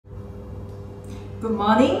Good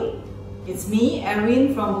morning, it's me,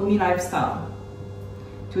 Erin from Bumi Lifestyle.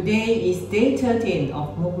 Today is day 13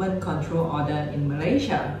 of Movement Control Order in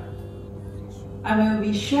Malaysia. I will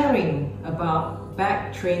be sharing about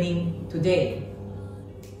back training today.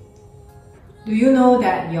 Do you know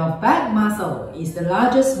that your back muscle is the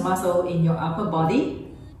largest muscle in your upper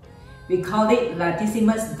body? We call it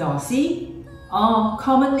latissimus dorsi, or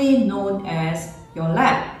commonly known as your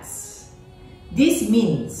lats. This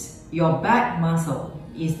means your back muscle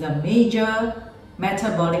is the major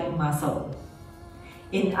metabolic muscle.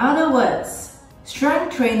 In other words,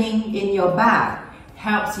 strength training in your back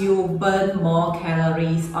helps you burn more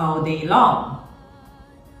calories all day long.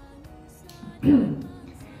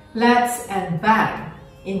 Lats and back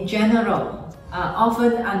in general are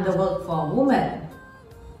often underworked for women.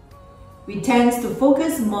 We tend to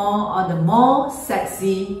focus more on the more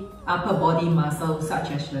sexy upper body muscles such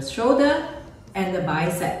as the shoulder and the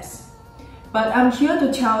biceps. But I'm here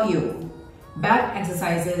to tell you, back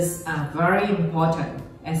exercises are very important,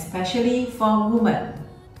 especially for women.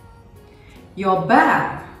 Your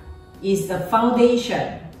back is the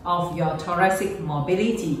foundation of your thoracic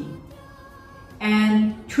mobility.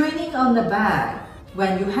 And training on the back,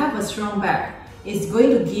 when you have a strong back, is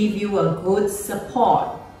going to give you a good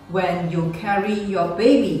support when you carry your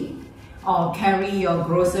baby or carry your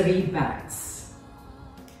grocery bags.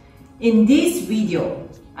 In this video,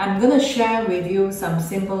 I'm going to share with you some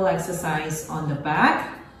simple exercise on the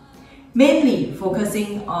back, mainly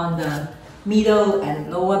focusing on the middle and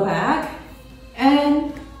lower back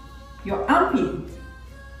and your armpit.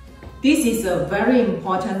 This is a very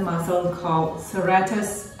important muscle called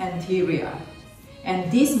serratus anterior,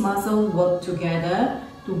 and this muscle work together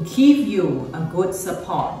to give you a good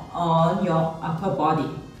support on your upper body.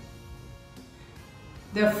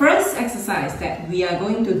 The first exercise that we are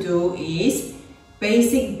going to do is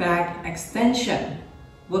basic back extension,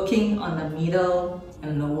 working on the middle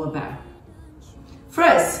and lower back.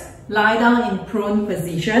 First, lie down in prone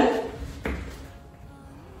position.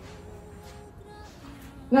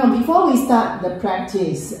 Now, before we start the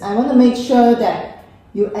practice, I want to make sure that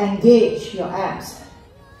you engage your abs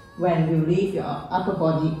when you lift your upper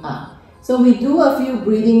body up. So we do a few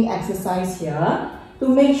breathing exercise here to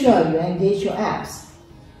make sure you engage your abs.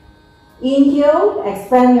 Inhale,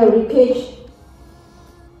 expand your ribcage.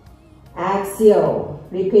 Exhale,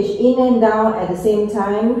 ribcage in and down at the same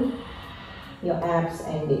time, your abs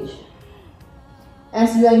engage.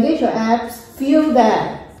 As you engage your abs, feel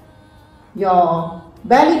that your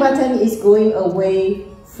belly button is going away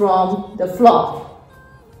from the floor.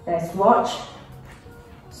 Let's watch.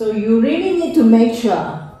 So you really need to make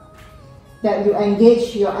sure that you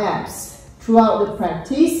engage your abs throughout the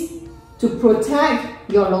practice to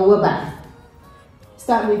protect your lower back.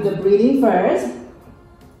 Start with the breathing first.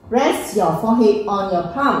 Rest your forehead on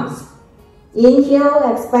your palms.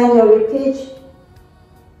 Inhale, expand your ribcage.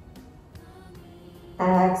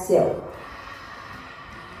 Exhale.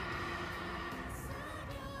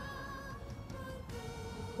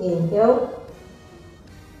 Inhale.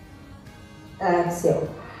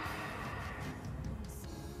 Exhale.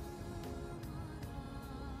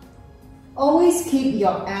 Always keep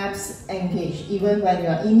your abs engaged even when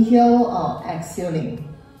you're inhale or exhaling.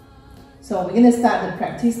 So we're going to start the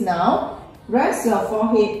practice now. Rest your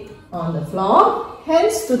forehead on the floor,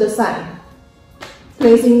 hands to the side.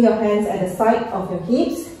 Placing your hands at the side of your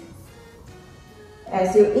hips.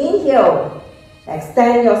 As you inhale,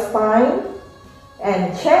 extend your spine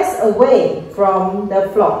and chest away from the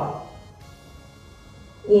floor.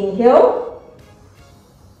 Inhale.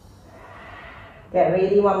 Get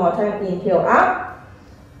ready one more time. Inhale up.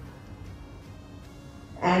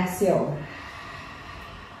 Exhale.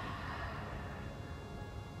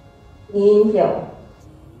 Inhale.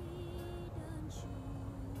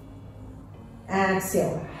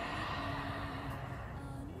 Exhale.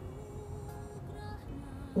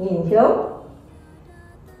 Inhale.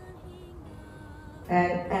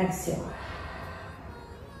 And exhale.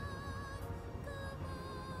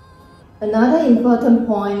 Another important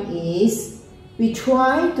point is we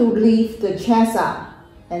try to lift the chest up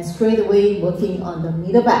and straight away working on the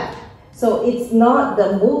middle back. So it's not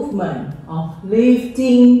the movement of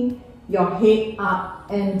lifting your head up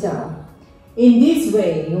and down. In this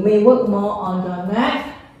way, you may work more on your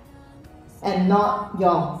neck and not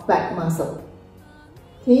your back muscle.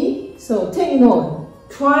 Okay, so take note.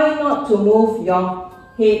 Try not to move your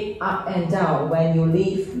head up and down when you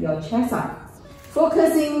lift your chest up.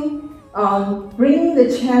 Focusing on bringing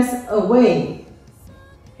the chest away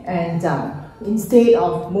and down instead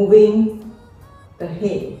of moving the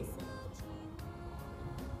head.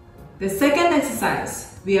 The second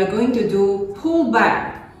exercise, we are going to do pull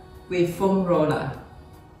back with foam roller.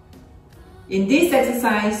 In this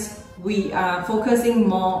exercise, we are focusing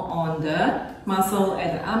more on the muscle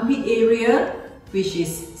at the armpit area, which is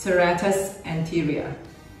serratus anterior.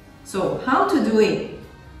 So how to do it?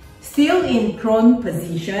 Still in prone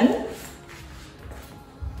position.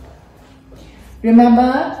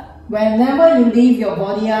 Remember, whenever you lift your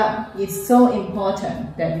body up, it's so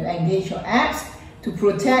important that you engage your abs to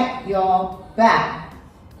protect your back.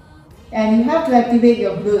 And you have to activate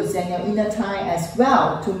your glutes and your inner thigh as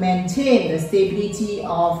well to maintain the stability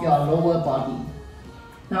of your lower body.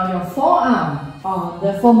 Now your forearm on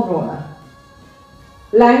the foam roller.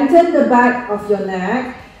 Lengthen the back of your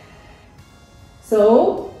neck.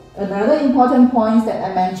 So, another important point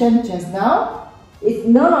that I mentioned just now, it's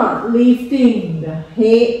not lifting the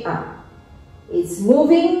head up. It's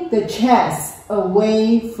moving the chest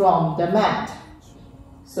away from the mat.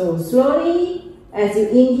 So slowly, as you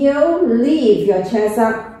inhale, lift your chest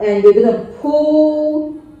up and you're going to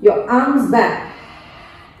pull your arms back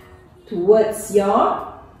towards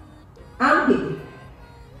your armpit.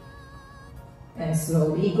 And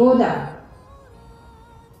slowly go down.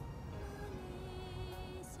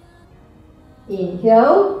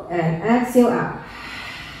 Inhale and exhale up.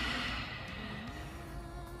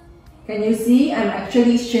 Can you see I'm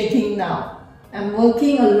actually shaking now? I'm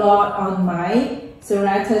working a lot on my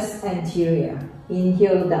serratus anterior.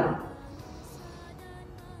 Inhale down.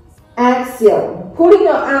 Exhale, pulling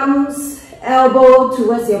your arms, elbow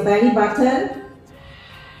towards your belly button.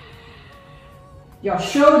 Your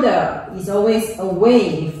shoulder is always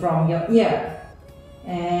away from your ear.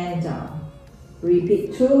 And down.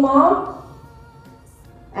 Repeat 2 more.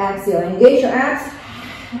 Exhale, engage your abs.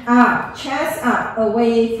 Up, chest up,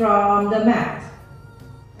 away from the mat.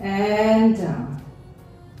 And down.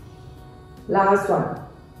 Last one.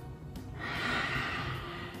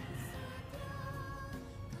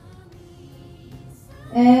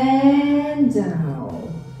 And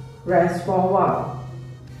down. Rest for a while.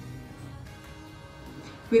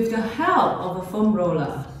 With the help of a foam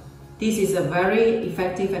roller, this is a very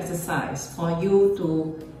effective exercise for you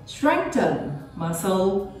to strengthen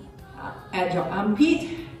muscle at your armpit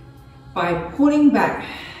by pulling back.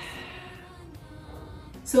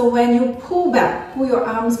 So when you pull back, pull your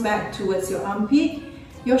arms back towards your armpit,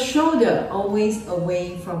 your shoulder always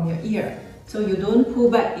away from your ear. So you don't pull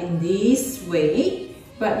back in this way,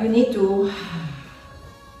 but you need to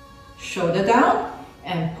shoulder down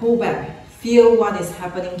and pull back. Feel what is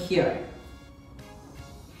happening here.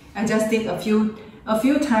 I just did a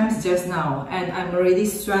few times just now and I'm already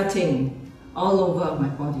sweating all over my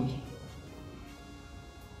body.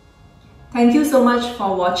 Thank you so much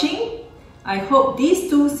for watching. I hope these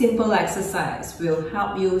 2 simple exercises will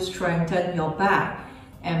help you strengthen your back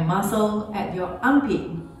and muscle at your armpit.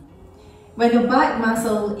 When your back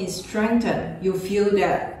muscle is strengthened, you feel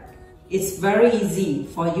that it's very easy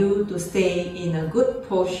for you to stay in a good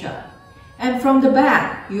posture. And from the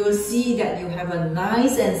back, you will see that you have a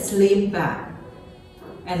nice and slim back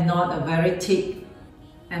and not a very thick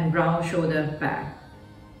and round shoulder back.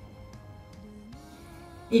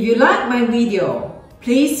 If you like my video,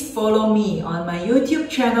 please follow me on my YouTube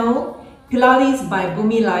channel, Pilates by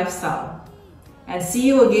Bhumi Lifestyle. And see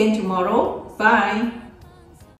you again tomorrow. Bye!